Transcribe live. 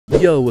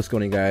Yo, what's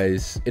going on,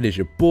 guys? It is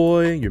your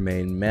boy, your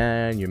main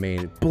man, your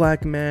main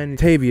black man,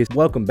 Tavius.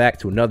 Welcome back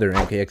to another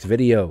MKX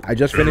video. I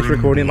just finished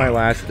recording my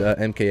last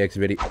MKX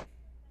video.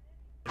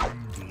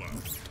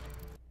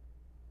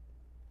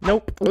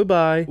 Nope.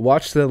 Goodbye.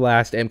 Watch the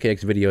last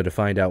MKX video to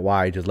find out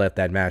why I just left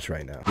that match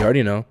right now. You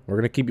already know.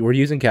 We're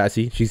using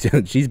Cassie.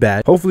 She's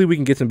bad. Hopefully we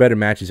can get some better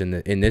matches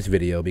in this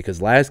video,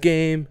 because last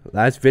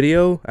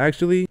video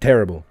actually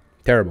terrible.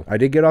 I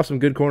did get off some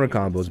good corner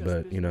combos,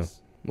 but you know,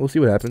 we'll see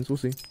what happens. We'll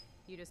see.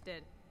 You just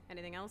did.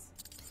 Anything else?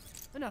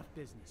 Enough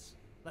business.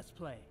 Let's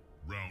play.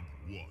 Round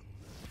 1.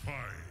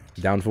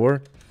 Fight. Down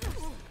 4.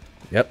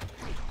 Yep.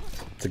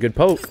 It's a good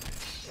poke.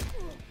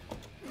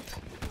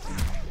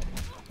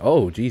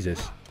 Oh,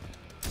 Jesus.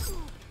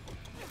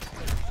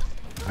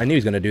 I knew he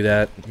was gonna do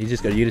that. You're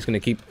just gonna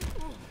keep.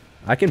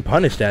 I can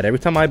punish that every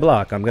time I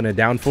block. I'm gonna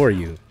down 4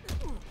 you.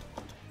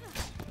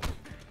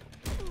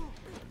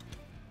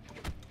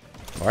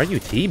 Why are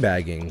you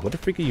teabagging? What the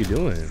freak are you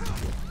doing?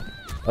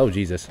 Oh,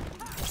 Jesus.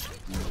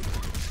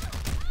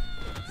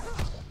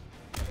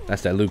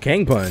 That's that Liu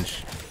Kang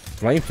punch.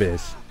 Flame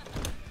fist.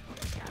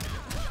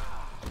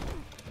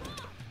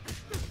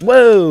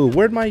 Whoa!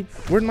 Where'd my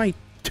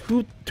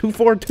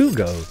 2-4-2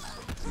 go?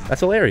 That's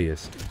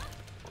hilarious.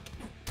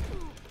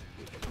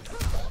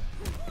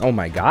 Oh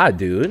my god,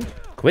 dude.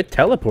 Quit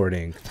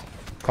teleporting.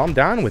 Calm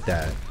down with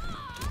that.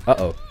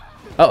 Uh-oh.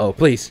 Uh-oh,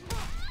 please.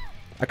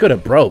 I could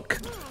have broke.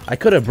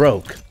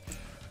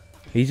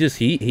 He's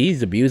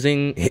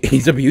abusing it.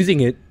 He's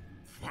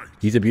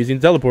abusing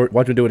the teleport.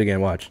 Watch him do it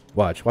again. Watch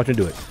him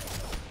do it.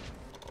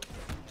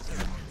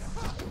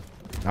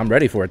 I'm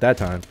ready for it that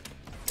time.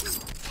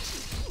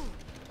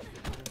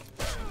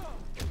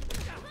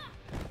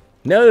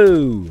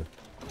 No!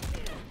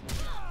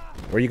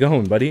 Where you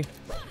going, buddy?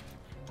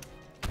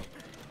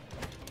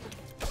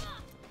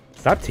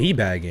 Stop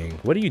teabagging.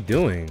 What are you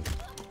doing?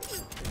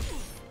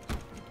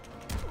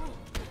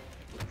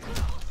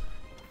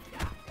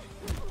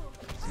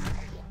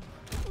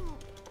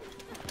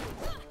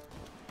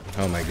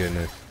 Oh my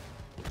goodness.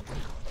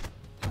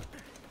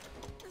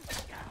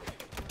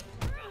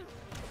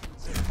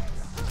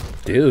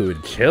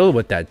 Dude, chill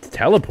with that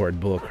teleport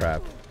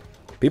bullcrap.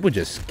 People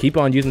just keep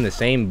on using the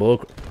same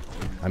bull.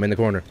 I'm in the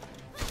corner.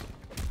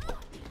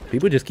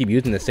 People just keep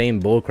using the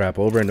same bullcrap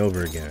over and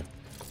over again.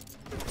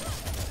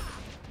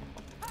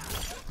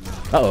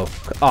 Uh-oh.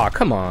 Aw,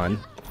 come on.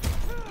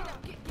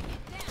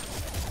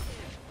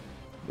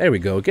 There we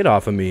go. Get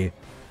off of me.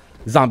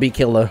 Zombie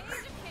killer.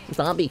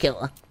 Zombie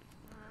killer.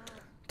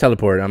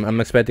 Teleport.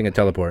 I'm expecting a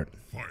teleport.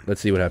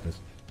 Let's see what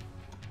happens.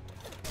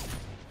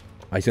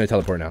 Oh, he's gonna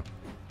teleport now.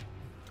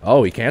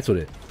 Oh, he canceled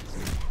it.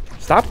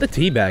 Stop the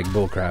teabag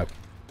bullcrap.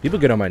 People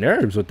get on my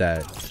nerves with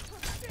that.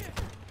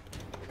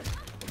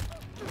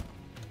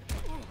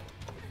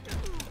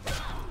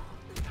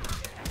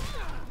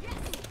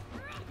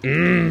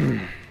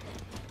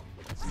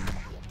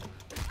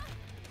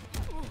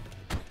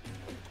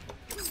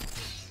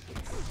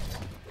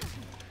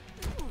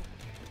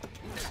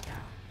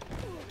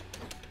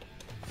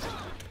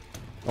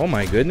 Oh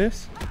my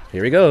goodness.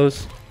 Here he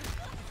goes.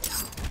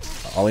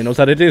 All he knows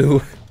how to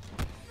do.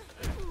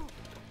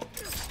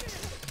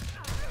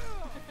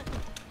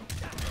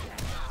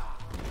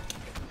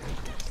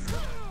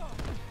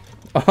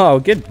 Oh,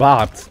 get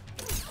bopped.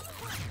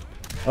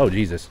 Oh,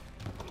 Jesus.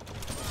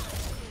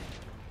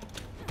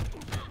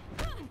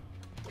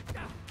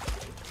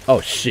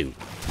 Oh, shoot.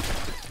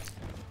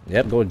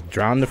 Yep, go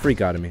drown the freak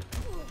out of me.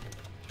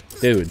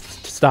 Dude,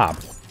 stop.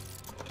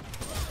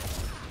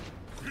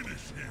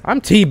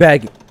 I'm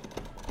teabagging.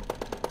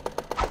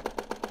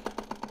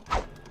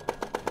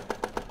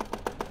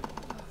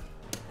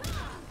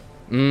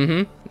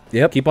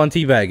 Yep, keep on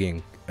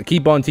teabagging.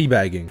 Keep on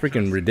teabagging.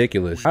 Freaking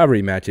ridiculous. I'll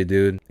rematch it,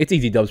 dude. It's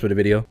easy dubs for the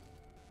video.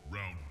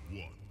 Round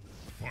 1.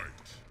 Fight.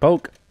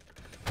 Poke.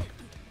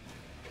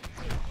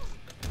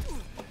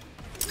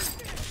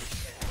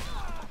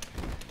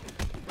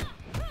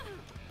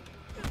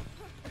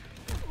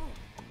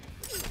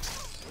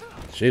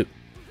 Shoot.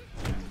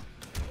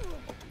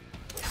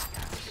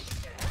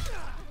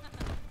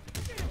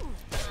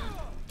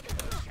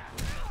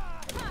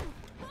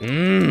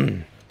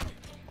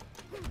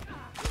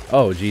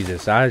 Oh,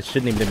 Jesus. I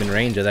shouldn't even have been in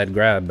range of that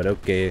grab, but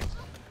okay.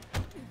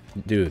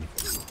 Dude.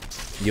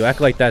 You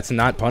act like that's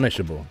not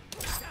punishable.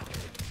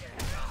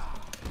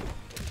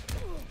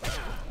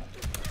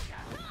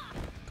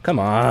 Come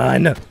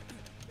on.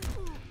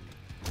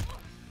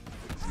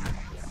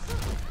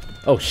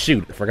 Oh,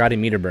 shoot. I forgot he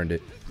meter burned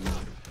it.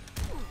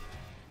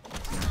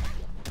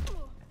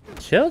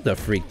 Chill the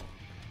freak.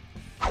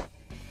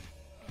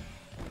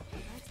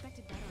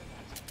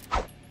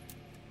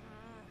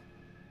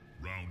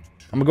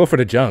 I'm gonna go for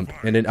the jump,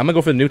 and then I'm gonna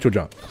go for the neutral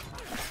jump.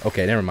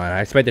 Okay, never mind.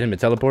 I expected him to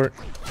teleport.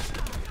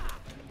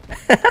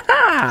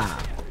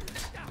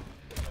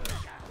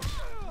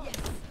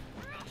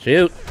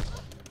 Shoot.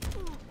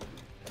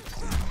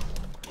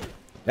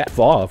 That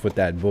fall off with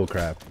that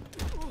bullcrap.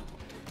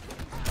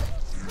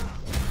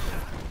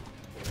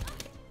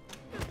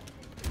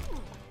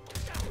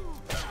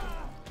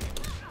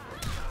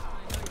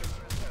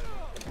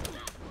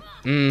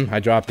 I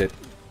dropped it.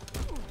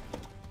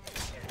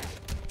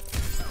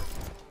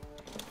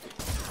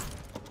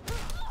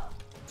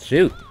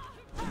 Shoot.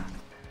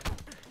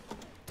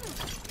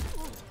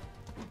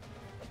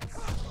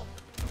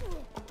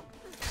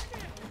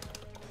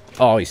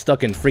 Oh, he's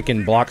stuck in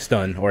freaking block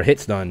stun or hit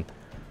stun.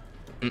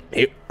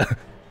 Here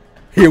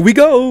we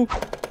go.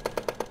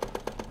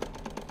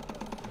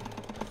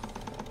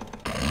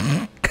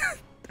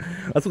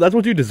 That's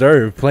what you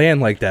deserve, playing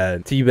like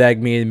that. Teabag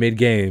me in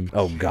mid-game.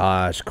 Oh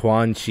gosh,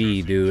 Quan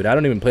Chi, dude. I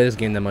don't even play this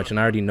game that much and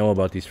I already know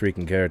about these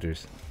freaking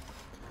characters.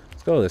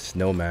 Let's go to the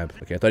snow map.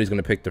 Okay, I thought he was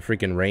gonna pick the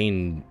freaking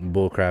rain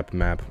bullcrap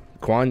map.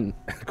 Quan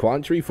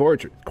Chi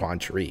Fortress. Quan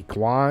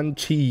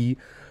Chi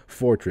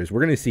Fortress.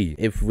 We're gonna see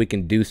if we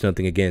can do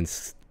something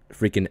against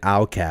freaking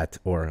Owlcat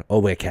or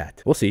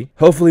Owecat. We'll see.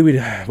 Hopefully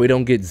we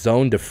don't get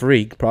zoned to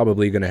freak.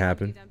 Probably gonna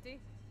happen.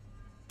 Empty?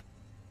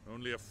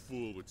 Only a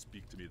fool would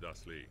speak to me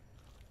thusly.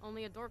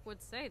 Only a dork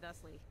would say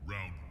thusly.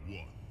 Round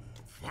 1.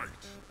 Fight.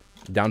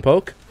 Down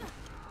poke?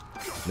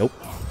 Nope.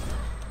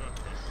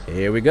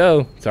 Here we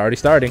go. It's already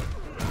starting.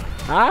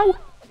 Ow!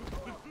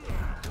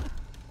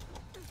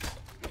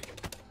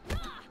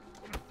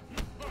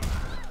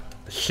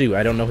 Shoot,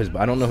 I don't know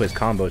his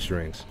combo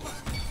strings.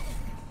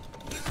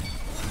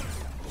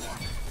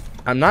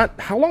 I'm not.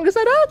 How long is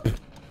that up?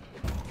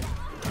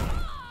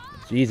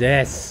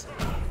 Jesus.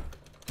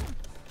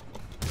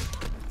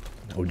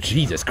 Oh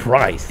Jesus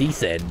Christ! He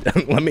said,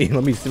 "Let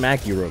me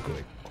smack you real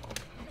quick."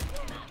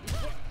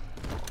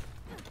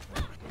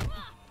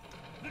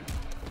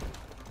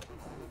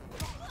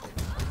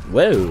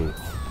 Whoa!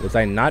 Was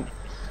I not?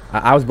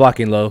 I was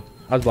blocking low.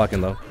 I was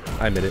blocking low.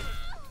 I admit it.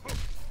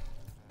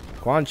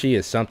 Quan Chi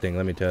is something,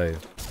 let me tell you.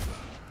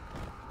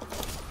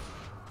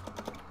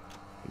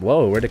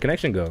 Whoa! Where'd the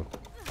connection go?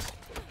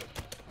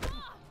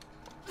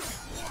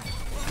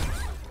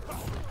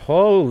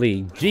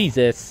 Holy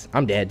Jesus!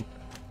 I'm dead.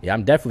 Yeah,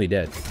 I'm definitely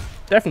dead.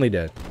 Definitely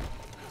dead.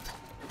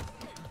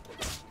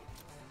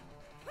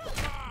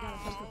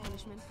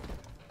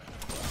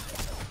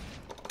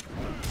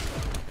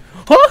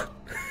 Huh?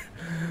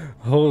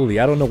 Holy,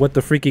 I don't know what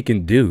the freak he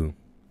can do.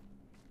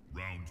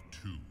 Round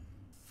 2.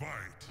 Fight.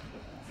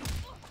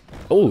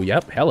 Oh,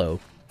 yep, hello.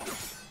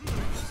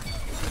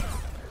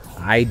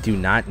 I do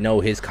not know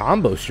his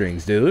combo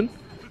strings, dude.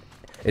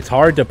 It's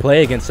hard to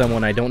play against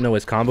someone I don't know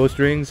his combo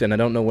strings and I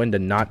don't know when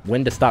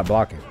to stop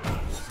blocking.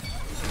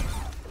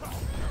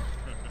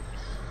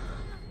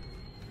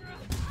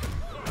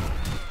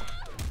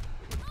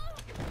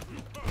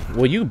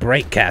 Will you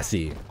break,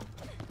 Cassie?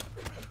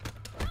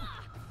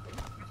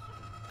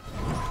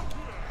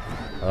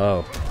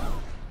 Oh.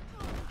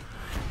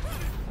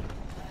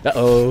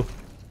 Uh-oh.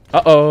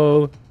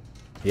 Uh-oh.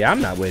 Yeah,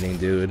 I'm not winning,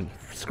 dude.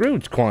 Screw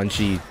Quan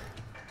Chi.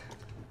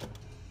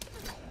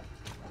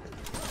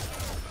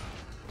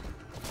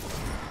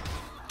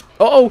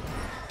 Uh-oh.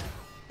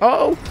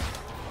 Uh-oh.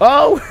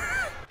 Oh!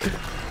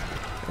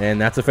 And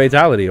that's a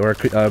fatality or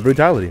a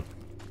brutality.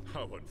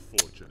 How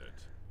unfortunate.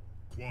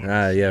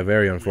 Yeah,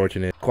 very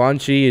unfortunate. Quan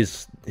Chi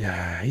is,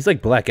 he's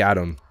like Black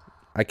Adam.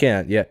 I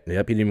can't, yep, he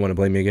didn't even want to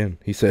blame me again.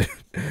 He said,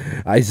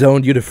 I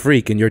zoned you to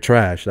freak and you're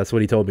trash. That's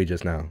what he told me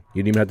just now.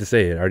 You didn't even have to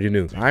say it, I already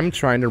knew. I'm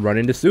trying to run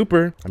into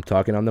Super. I'm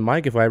talking on the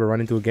mic if I ever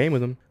run into a game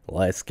with him.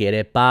 Let's get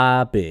it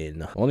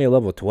poppin'. Only a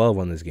level 12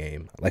 on this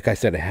game. Like I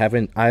said, I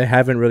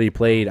haven't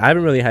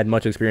really had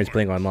much experience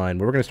playing online,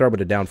 but we're gonna start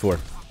with a down 4.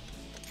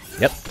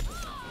 Yep.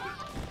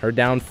 Her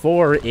down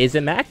 4 is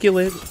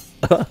immaculate.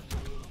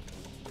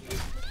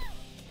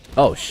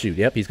 Oh shoot,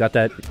 yep, he's got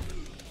that.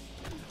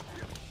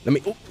 Let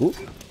me, ooh.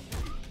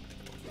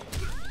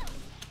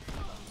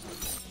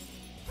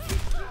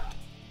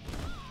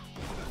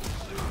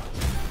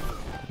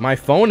 My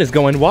phone is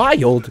going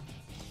wild.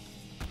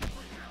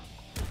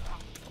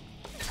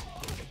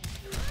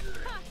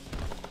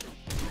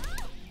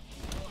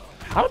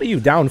 How do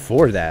you down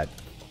 4 that?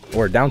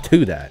 Or down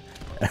 2 that?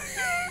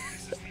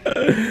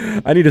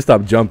 I need to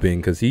stop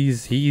jumping because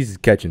he's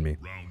catching me.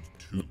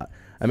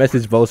 I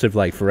messaged Volsiv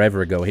like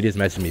forever ago. He just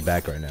messaged me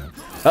back right now.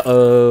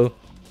 Uh-oh.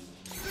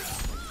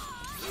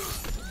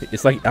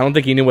 It's like, I don't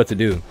think he knew what to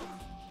do.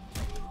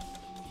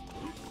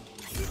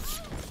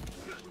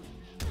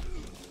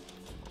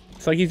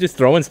 It's like he's just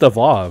throwing stuff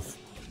off.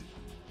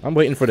 I'm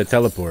waiting for the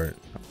teleport.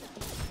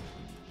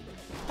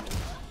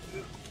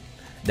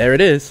 There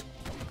it is.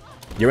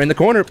 You're in the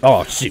corner.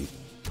 Oh, shoot.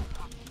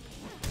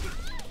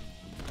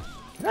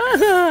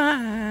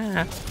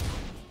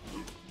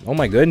 Oh,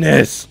 my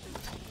goodness.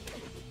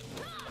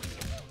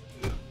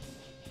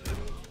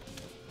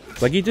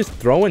 It's like he's just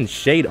throwing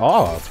shade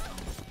off.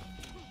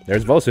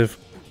 There's Volsiv.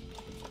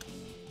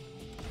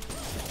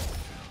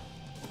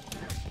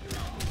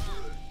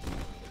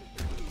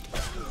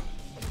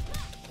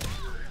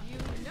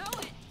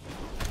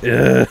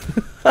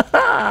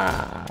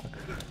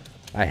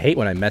 I hate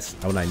when I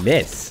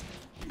miss.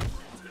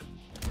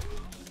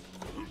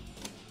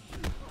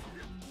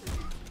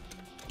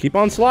 Keep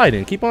on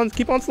sliding. Keep on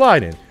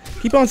sliding.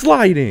 Keep on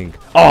sliding.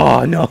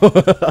 Oh no.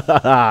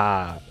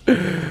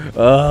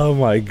 Oh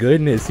my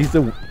goodness. He's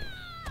the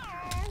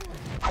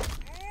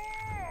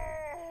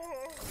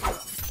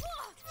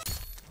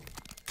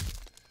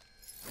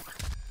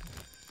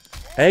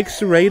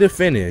X-ray to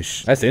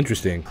finish. That's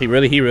interesting. He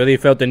really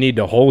felt the need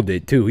to hold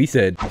it too. He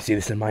said, "You see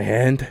this in my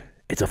hand?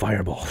 It's a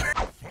fireball."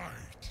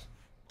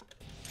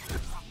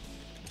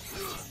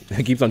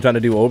 He keeps on trying to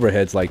do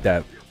overheads like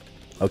that.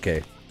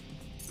 Okay.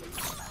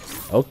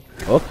 Oh,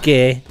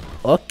 okay.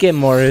 Okay,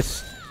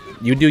 Morris.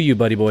 You do you,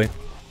 buddy boy.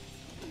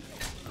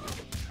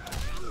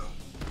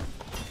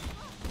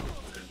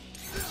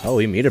 Oh,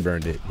 he meter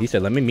burned it. He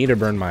said, "Let me meter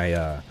burn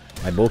my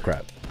my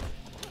bullcrap."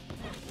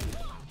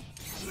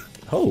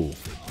 Oh,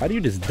 how do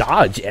you just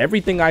dodge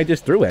everything I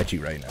just threw at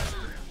you right now?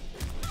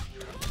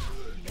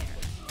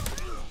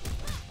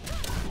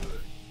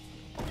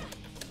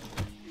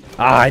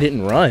 Ah, I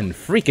didn't run.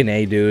 Freaking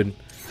A, dude.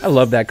 I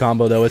love that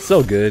combo, though. It's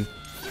so good.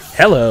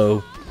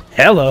 Hello.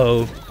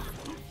 Hello.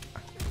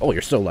 Oh,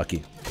 you're so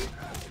lucky.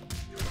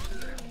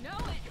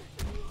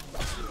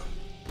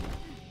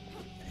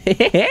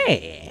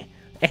 Hey.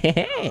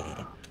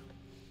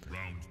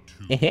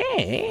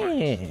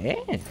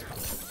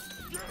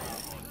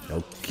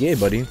 Okay,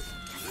 buddy.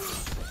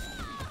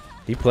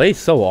 He plays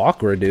so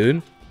awkward,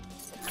 dude.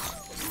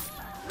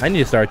 I need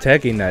to start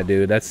teching that,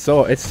 dude. It's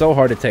so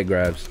hard to tech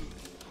grabs.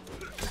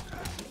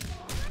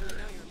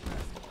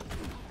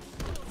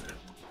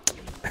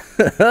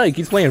 He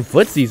keeps playing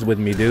footsies with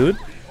me, dude.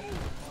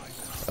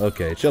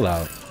 Okay, chill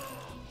out.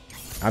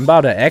 I'm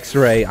about to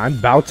X-ray. I'm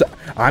about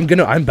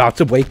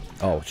to wake.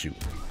 Oh shoot.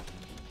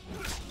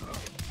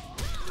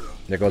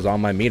 There goes all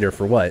my meter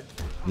for what?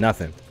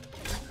 Nothing.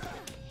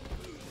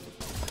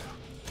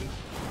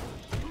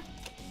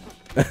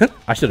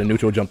 I should have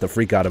neutral jumped the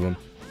freak out of him.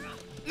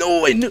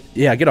 No,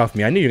 yeah, get off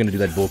me. I knew you were gonna do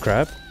that bull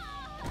crap.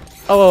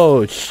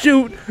 Oh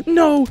shoot!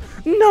 No,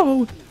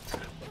 no.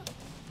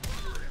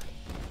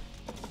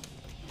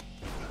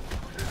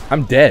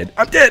 I'm dead.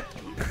 I'm dead.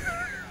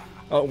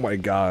 Oh my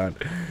god.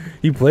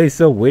 He plays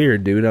so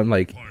weird, dude. I'm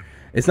like,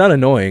 it's not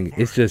annoying.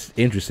 It's just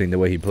interesting the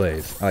way he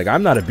plays. Like,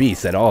 I'm not a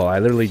beast at all. I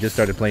literally just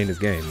started playing this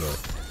game,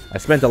 but I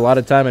spent a lot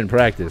of time in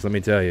practice. Let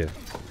me tell you.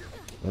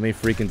 Let me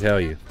freaking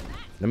tell you.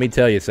 Let me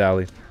tell you,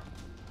 Sally.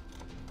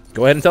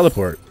 Go ahead and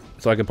teleport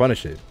so I can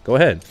punish it. Go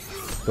ahead.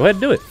 Go ahead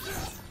and do it.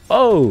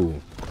 Oh.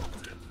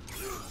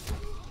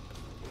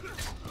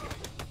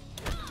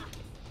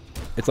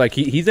 It's like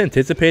he's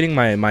anticipating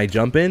my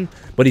jump in,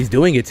 but he's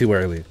doing it too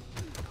early.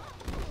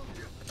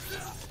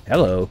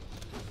 Hello.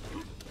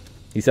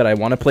 He said, "I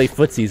want to play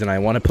footsies and I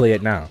want to play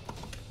it now."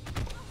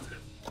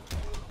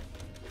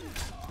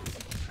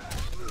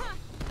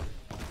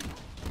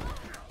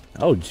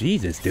 Oh,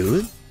 Jesus,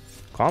 dude.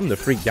 Calm the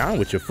freak down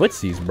with your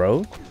footsies,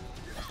 bro.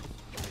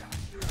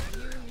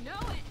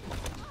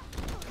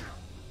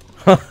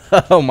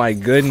 Oh my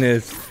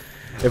goodness.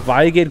 If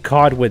I get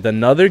caught with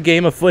another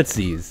game of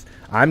footsies,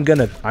 I'm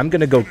gonna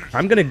go.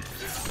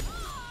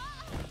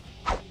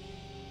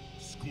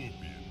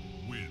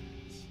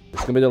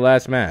 It's gonna be the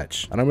last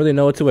match. I don't really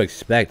know what to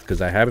expect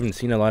because I haven't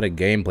seen a lot of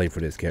gameplay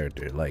for this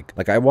character.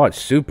 Like I watched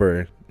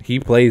Super. He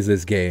plays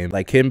this game.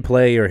 Like him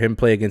play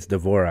against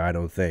Devora, I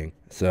don't think.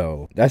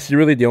 So that's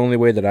really the only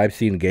way that I've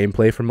seen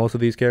gameplay for most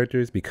of these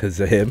characters because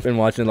of him. Been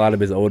watching a lot of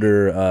his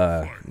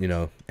older, you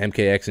know,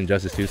 MKX and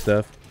Justice 2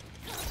 stuff.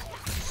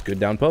 It's good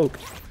down poke.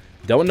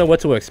 Don't know what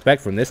to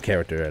expect from this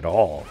character at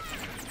all.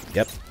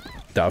 Yep.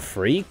 The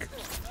freak.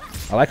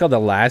 I like how the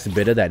last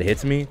bit of that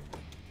hits me.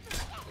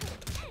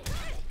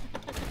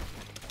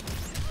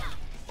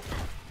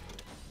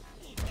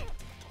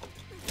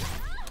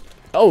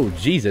 Oh,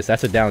 Jesus.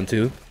 That's a down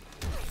two.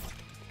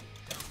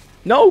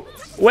 No.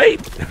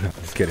 Wait.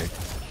 Just kidding.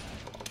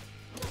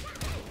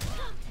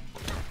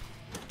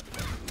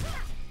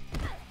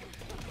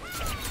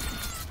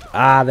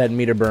 Ah, that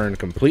meter burn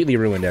completely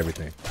ruined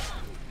everything.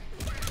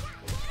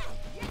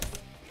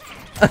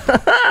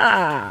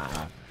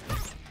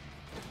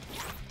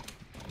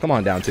 Come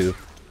on, down two.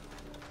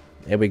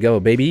 There we go,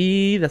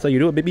 baby. That's how you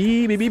do it,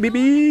 baby.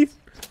 Baby.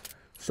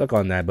 Suck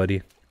on that,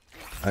 buddy.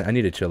 I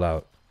need to chill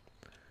out.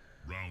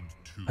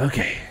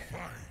 Okay.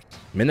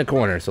 I'm in the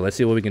corner, so let's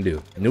see what we can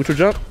do. Neutral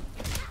jump?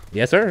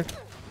 Yes, sir.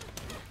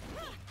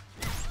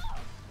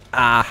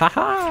 Ah ha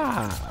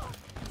ha.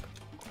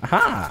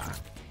 Aha.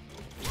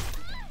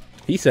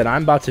 He said,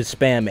 "I'm about to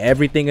spam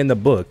everything in the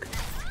book."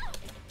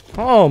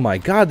 Oh my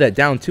god, that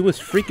down two is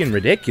freaking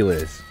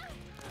ridiculous.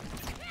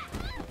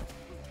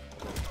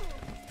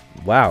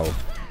 Wow.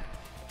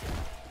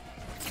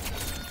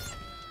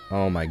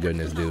 Oh my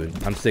goodness, dude.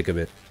 I'm sick of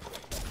it.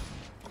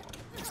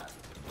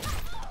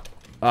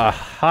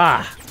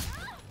 Aha!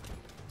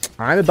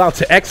 I'm about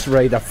to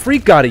X-ray the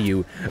freak out of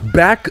you.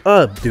 Back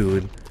up,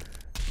 dude.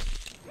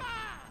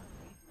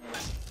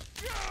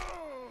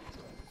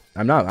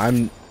 I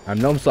know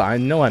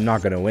I'm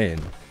not gonna win.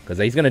 Because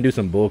he's gonna do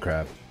some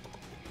bullcrap.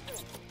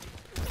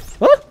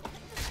 Huh?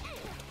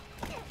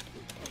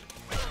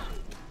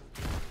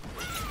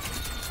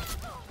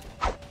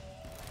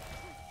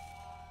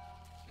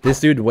 This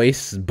dude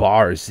wastes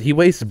bars. He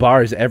wastes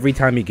bars every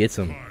time he gets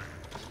them.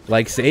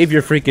 Like, save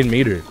your freaking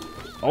meter.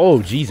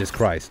 Oh, Jesus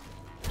Christ.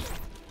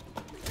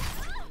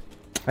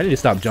 I need to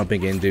stop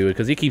jumping in, dude,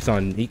 because he keeps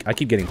on... I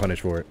keep getting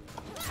punished for it.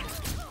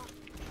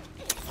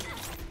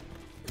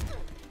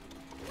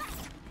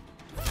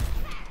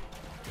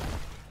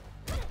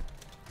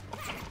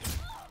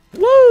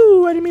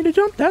 didn't mean to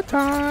jump that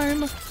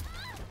time.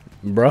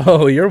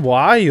 Bro, you're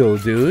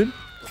wild, dude.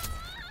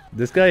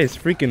 This guy is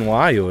freaking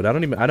wild. I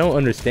don't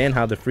understand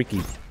how the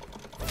freaky...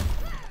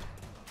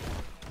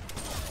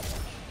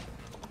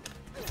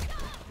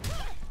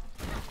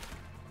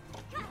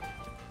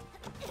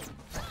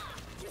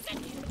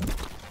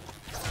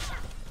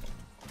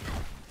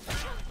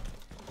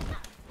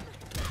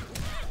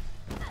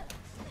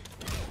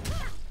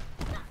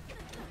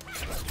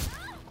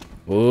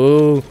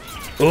 Ooh.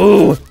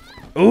 Ooh.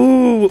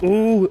 Ooh.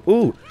 Ooh.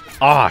 Ooh.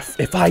 Off.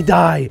 If I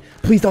die,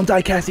 please don't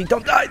die, Cassie.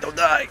 Don't die. Don't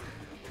die.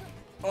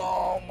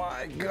 Oh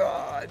my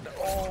god.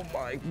 Oh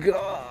my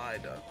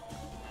god.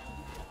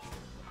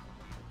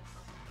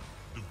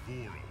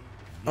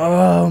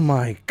 Oh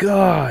my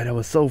god. I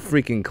was so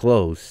freaking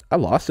close. I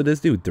lost to this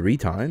dude 3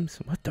 times?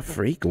 What the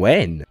freak?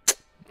 When?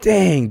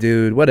 Dang,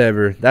 dude,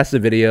 whatever. That's the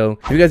video.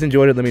 If you guys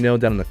enjoyed it, let me know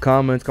down in the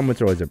comments. Comments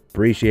are always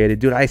appreciated.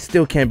 Dude, I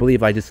still can't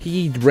believe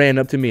he ran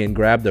up to me and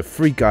grabbed the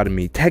freak out of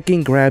me.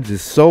 Teching grabs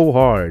is so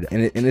hard.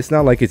 And it's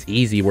not like it's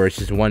easy where it's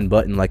just one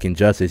button like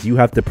Injustice. You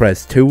have to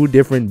press 2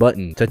 different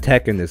buttons to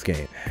tech in this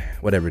game.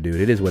 Whatever, dude.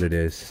 It is what it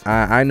is.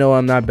 I know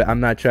I'm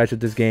not trash at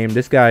this game.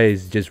 This guy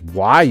is just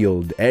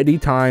wild.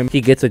 Anytime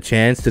he gets a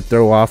chance to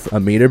throw off a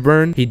meter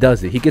burn, he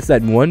does it. He gets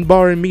that 1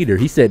 bar in meter.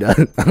 He said,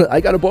 I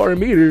got a bar in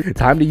meter.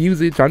 Time to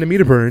use it. Time to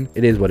meter burn.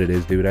 It is what it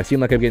is, dude. I seem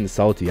like I'm getting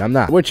salty. I'm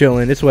not. We're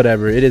chilling. It's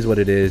whatever. It is what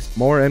it is.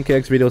 More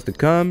MKX videos to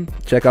come.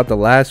 Check out the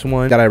last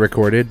one that I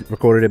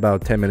recorded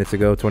about 10 minutes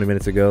ago, 20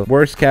 minutes ago.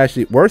 Worst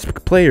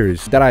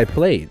players that I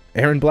played.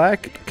 Aaron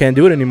Black can't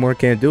do it anymore.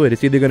 Can't do it.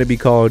 It's either going to be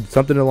called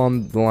something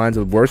along the lines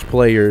of worst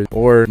players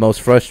or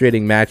most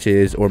frustrating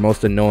matches or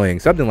most annoying,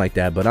 something like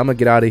that. But I'm gonna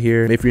get out of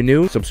here. If you're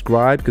new,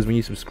 subscribe, because when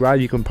you subscribe,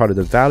 you become part of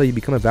the valley. You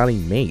become a valley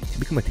mate. You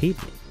become a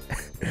teammate.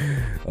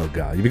 Oh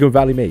god, you become a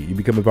valley mate. You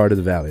become a part of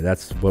the valley.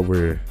 That's what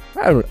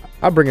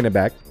I'm bringing it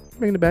back.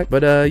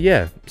 But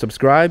yeah,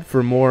 subscribe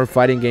for more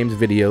fighting games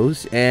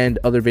videos and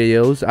other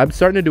videos. I'm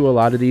starting to do a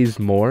lot of these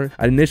more.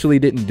 I initially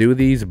didn't do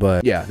these,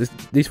 but yeah,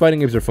 these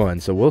fighting games are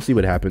fun, so we'll see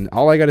what happens.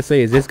 All I gotta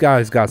say is this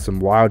guy's got some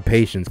wild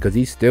patience, because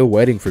he's still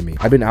waiting for me.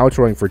 I've been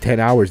outroing for 10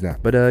 hours now.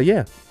 But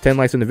yeah, 10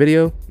 likes on the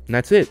video, and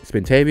that's it. It's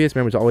been Tavius.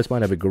 Remember to always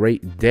find. Have a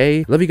great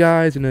day. Love you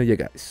guys, and yeah,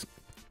 guys,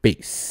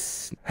 peace.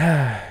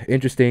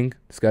 Interesting.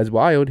 This guy's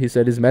wild. He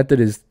said his method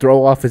is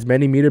throw off as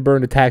many meter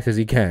burn attacks as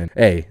he can.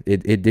 Hey,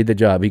 it did the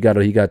job. He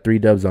got 3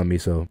 dubs on me,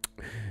 so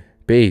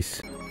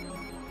peace.